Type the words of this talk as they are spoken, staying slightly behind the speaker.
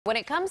When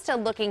it comes to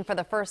looking for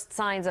the first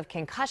signs of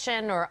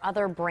concussion or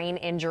other brain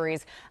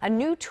injuries, a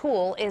new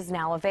tool is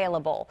now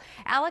available.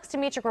 Alex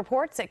Demetrick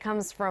reports it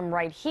comes from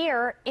right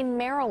here in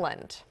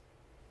Maryland.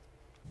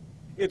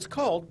 It's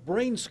called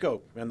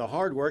BrainScope, and the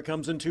hardware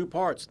comes in two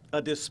parts: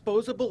 a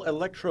disposable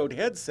electrode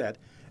headset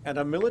and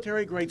a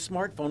military-grade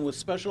smartphone with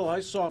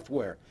specialized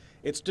software.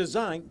 It's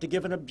designed to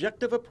give an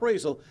objective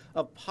appraisal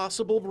of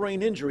possible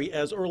brain injury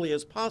as early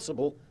as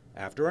possible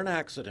after an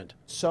accident.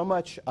 So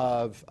much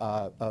of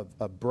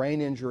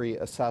brain injury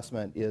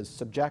assessment is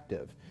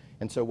subjective,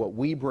 and so what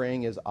we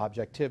bring is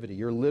objectivity.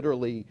 You're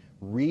literally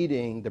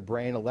reading the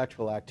brain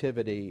electrical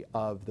activity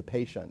of the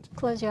patient.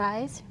 Close your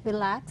eyes,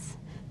 relax,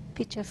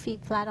 put your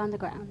feet flat on the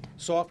ground.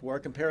 Software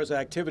compares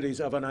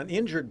activities of an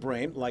uninjured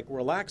brain, like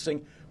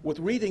relaxing, with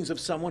readings of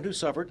someone who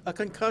suffered a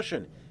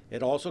concussion.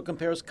 It also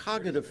compares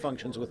cognitive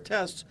functions with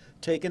tests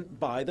taken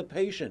by the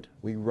patient.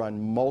 We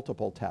run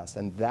multiple tests,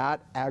 and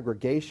that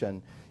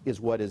aggregation is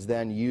what is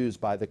then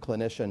used by the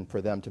clinician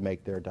for them to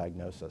make their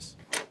diagnosis,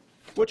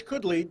 Which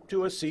could lead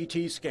to a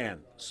CT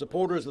scan.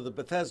 Supporters of the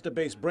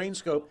Bethesda-based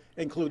BrainScope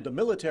include the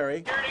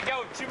military. Here you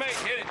go,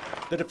 teammate, hit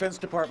it. The Defense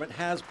Department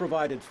has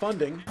provided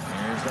funding.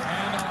 Here's the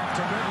handoff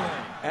to Ridley.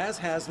 As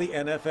has the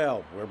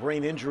NFL, where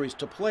brain injuries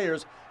to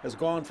players has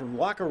gone from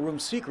locker room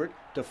secret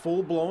to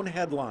full-blown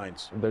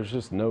headlines. There's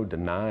just no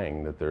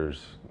denying that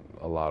there's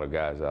a lot of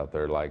guys out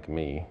there like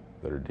me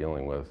that are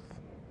dealing with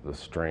the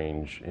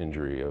strange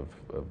injury of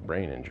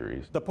brain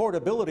injuries. The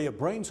portability of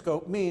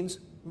BrainScope means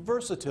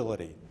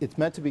versatility. It's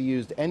meant to be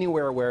used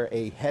anywhere where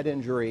a head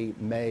injury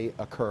may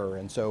occur,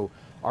 and so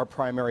our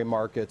primary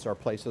markets are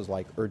places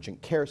like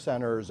urgent care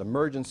centers,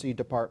 emergency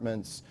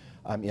departments,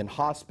 in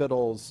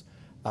hospitals,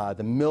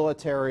 the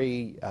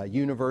military,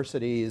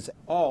 universities.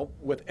 All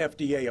with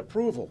FDA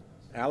approval.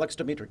 Alex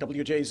Demetrick,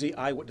 WJZ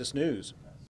Eyewitness News.